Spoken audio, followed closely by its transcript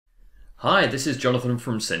Hi, this is Jonathan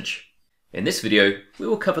from Sinch. In this video, we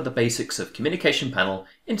will cover the basics of Communication Panel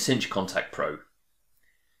in Sinch Contact Pro.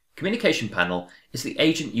 Communication Panel is the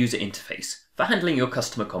agent user interface for handling your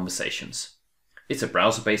customer conversations. It's a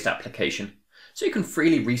browser-based application, so you can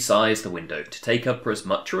freely resize the window to take up as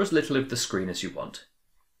much or as little of the screen as you want.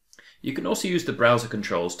 You can also use the browser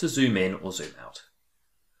controls to zoom in or zoom out.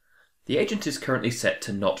 The agent is currently set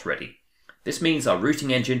to not ready. This means our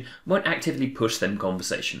routing engine won't actively push them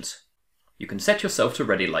conversations. You can set yourself to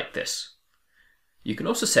ready like this. You can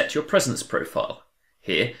also set your presence profile.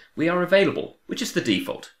 Here we are available, which is the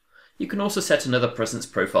default. You can also set another presence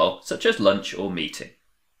profile such as lunch or meeting.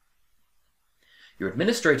 Your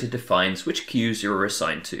administrator defines which queues you are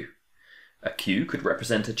assigned to. A queue could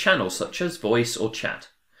represent a channel such as voice or chat.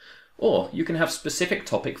 Or you can have a specific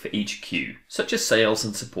topic for each queue, such as sales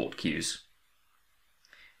and support queues.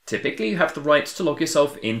 Typically you have the right to log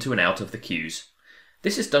yourself into and out of the queues.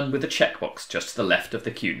 This is done with a checkbox just to the left of the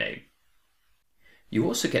queue name. You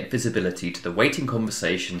also get visibility to the waiting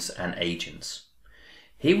conversations and agents.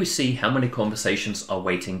 Here we see how many conversations are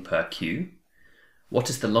waiting per queue, what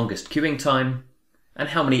is the longest queuing time, and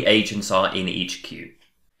how many agents are in each queue.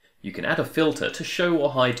 You can add a filter to show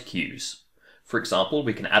or hide queues. For example,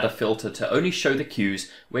 we can add a filter to only show the queues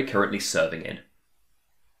we're currently serving in.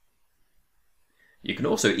 You can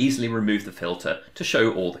also easily remove the filter to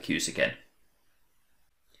show all the queues again.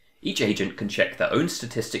 Each agent can check their own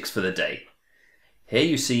statistics for the day. Here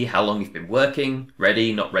you see how long you've been working,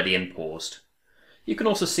 ready, not ready, and paused. You can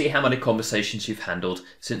also see how many conversations you've handled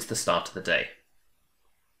since the start of the day.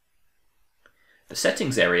 The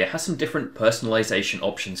settings area has some different personalization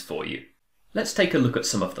options for you. Let's take a look at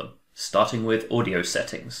some of them, starting with audio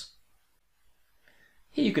settings.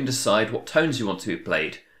 Here you can decide what tones you want to be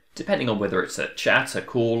played, depending on whether it's a chat, a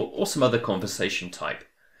call, or some other conversation type.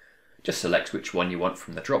 Just select which one you want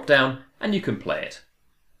from the drop-down and you can play it.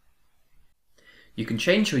 You can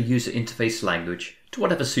change your user interface language to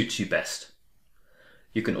whatever suits you best.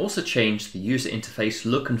 You can also change the user interface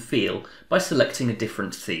look and feel by selecting a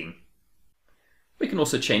different theme. We can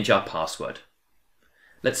also change our password.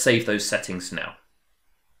 Let's save those settings now.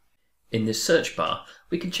 In this search bar,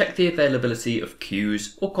 we can check the availability of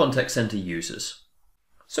queues or contact center users.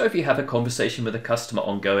 So if you have a conversation with a customer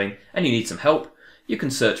ongoing and you need some help, you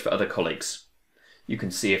can search for other colleagues. You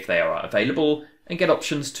can see if they are available and get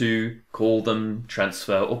options to call them,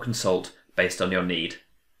 transfer, or consult based on your need.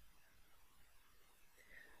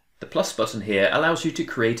 The plus button here allows you to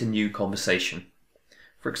create a new conversation.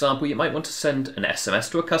 For example, you might want to send an SMS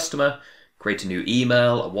to a customer, create a new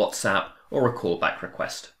email, a WhatsApp, or a callback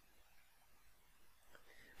request.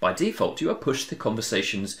 By default, you are pushed to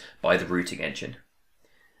conversations by the routing engine.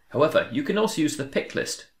 However, you can also use the pick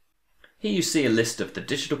list. Here you see a list of the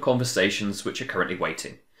digital conversations which are currently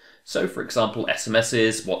waiting. So for example,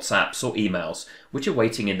 SMSs, WhatsApps or emails which are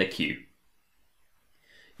waiting in the queue.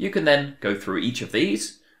 You can then go through each of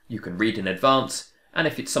these, you can read in advance, and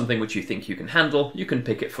if it's something which you think you can handle, you can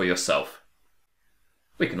pick it for yourself.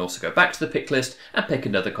 We can also go back to the pick list and pick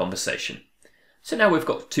another conversation. So now we've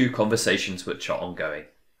got two conversations which are ongoing.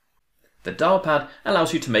 The dial pad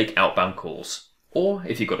allows you to make outbound calls. Or,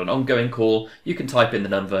 if you've got an ongoing call, you can type in the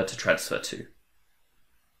number to transfer to.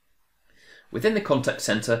 Within the contact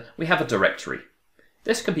center, we have a directory.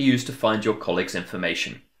 This can be used to find your colleagues'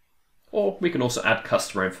 information. Or we can also add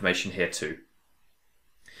customer information here too.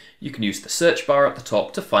 You can use the search bar at the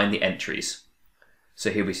top to find the entries. So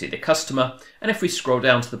here we see the customer, and if we scroll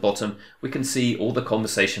down to the bottom, we can see all the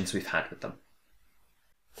conversations we've had with them.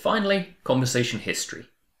 Finally, conversation history.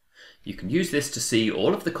 You can use this to see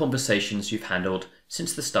all of the conversations you've handled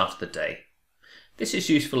since the start of the day. This is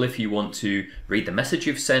useful if you want to read the message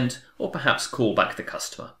you've sent or perhaps call back the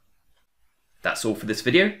customer. That's all for this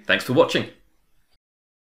video. Thanks for watching.